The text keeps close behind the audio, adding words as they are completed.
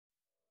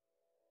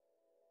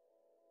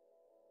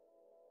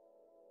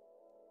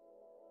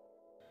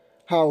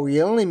Her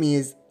real name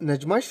is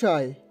Najma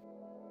Shai.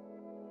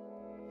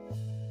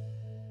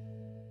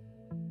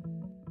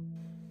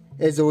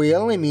 His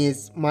real name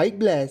is Mike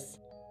Bless.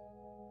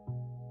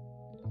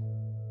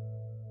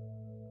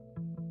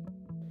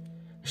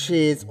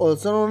 She is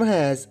also known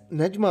as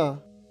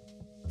Najma.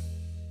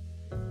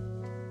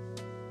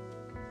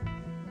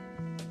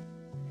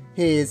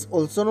 He is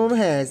also known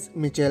as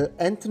Mitchell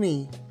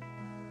Anthony.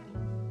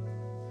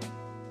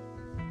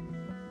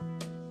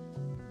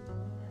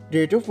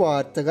 Date of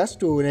birth August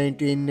 2,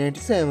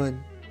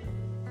 1997.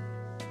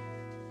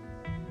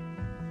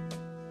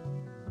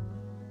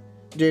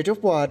 Date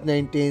of birth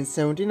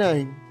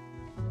 1979.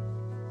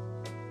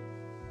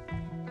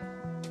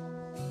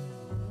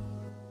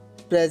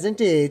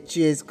 Present age,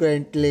 she is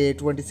currently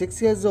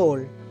 26 years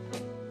old.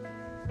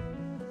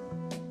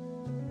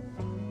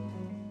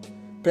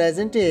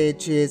 Present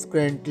age, she is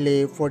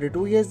currently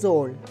 42 years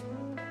old.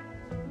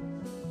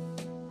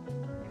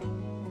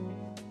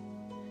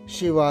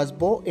 She was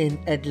born in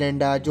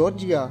Atlanta,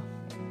 Georgia.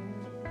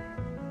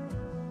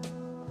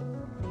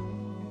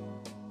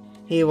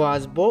 He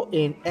was born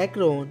in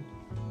Akron.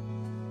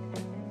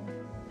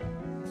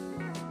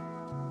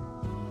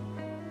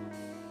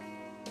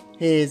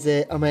 He is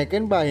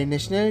American by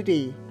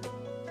nationality.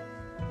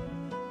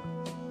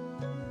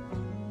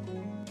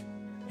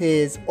 He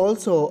is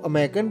also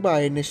American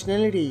by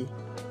nationality.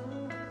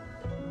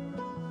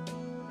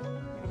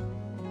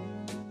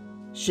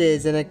 She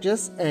is an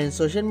actress and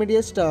social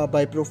media star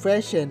by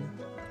profession.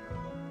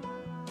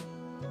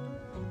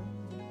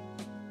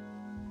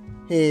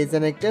 He is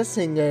an actor,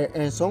 singer,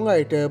 and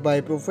songwriter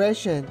by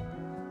profession.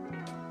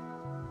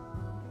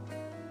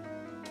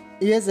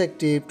 He is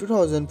active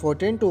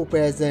 2014 to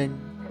present.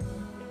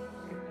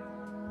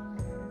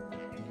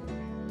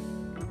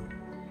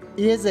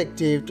 He is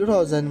active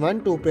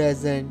 2001 to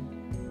present.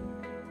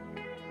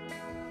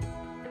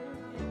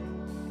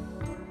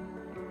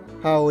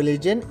 Her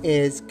religion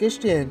is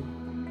Christian.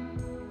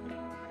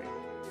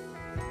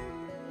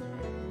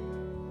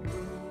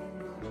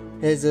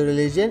 His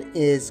religion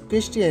is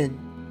Christian.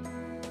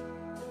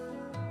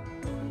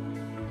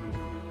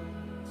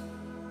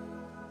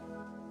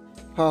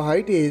 Her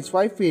height is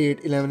 5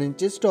 feet 11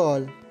 inches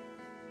tall.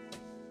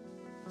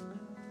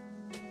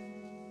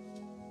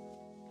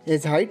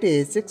 His height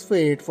is 6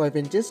 feet 5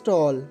 inches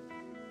tall.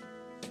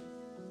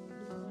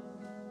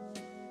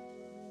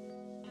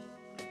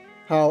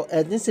 Her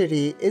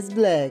ethnicity is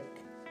black.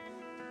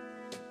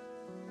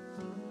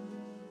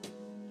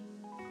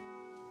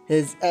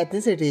 His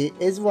ethnicity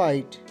is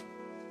white.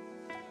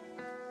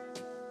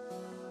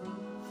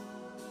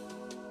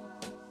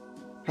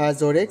 Her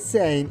zodiac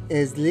sign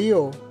is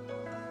Leo.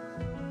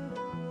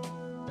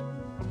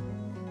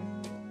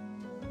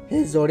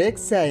 His zodiac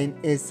sign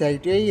is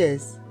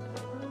Sagittarius.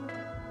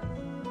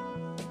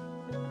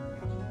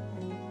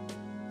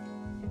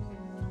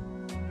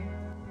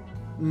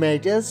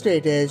 Marital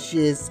status, she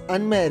is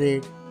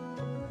unmarried.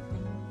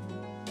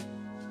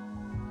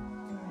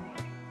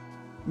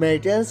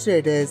 Marital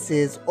status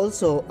is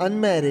also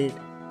unmarried.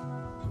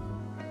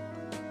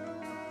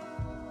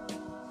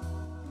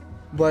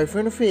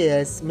 Boyfriend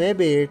affairs,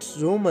 maybe it's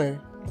rumor.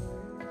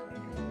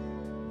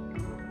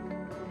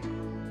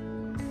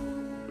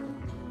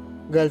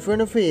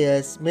 Girlfriend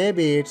affairs,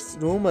 maybe it's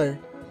rumor.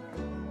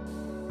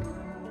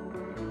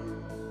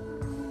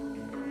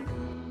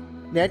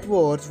 Net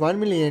worth $1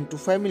 million to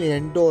 $5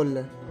 million.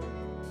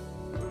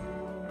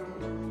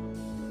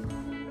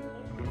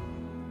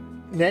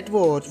 Net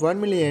worth $1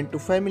 million to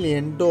 $5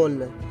 million.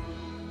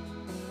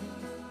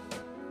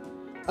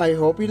 I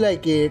hope you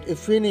like it.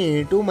 If you're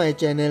new to my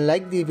channel,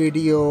 like the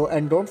video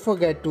and don't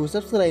forget to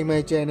subscribe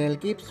my channel.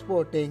 Keep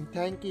supporting.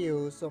 Thank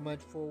you so much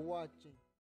for watching.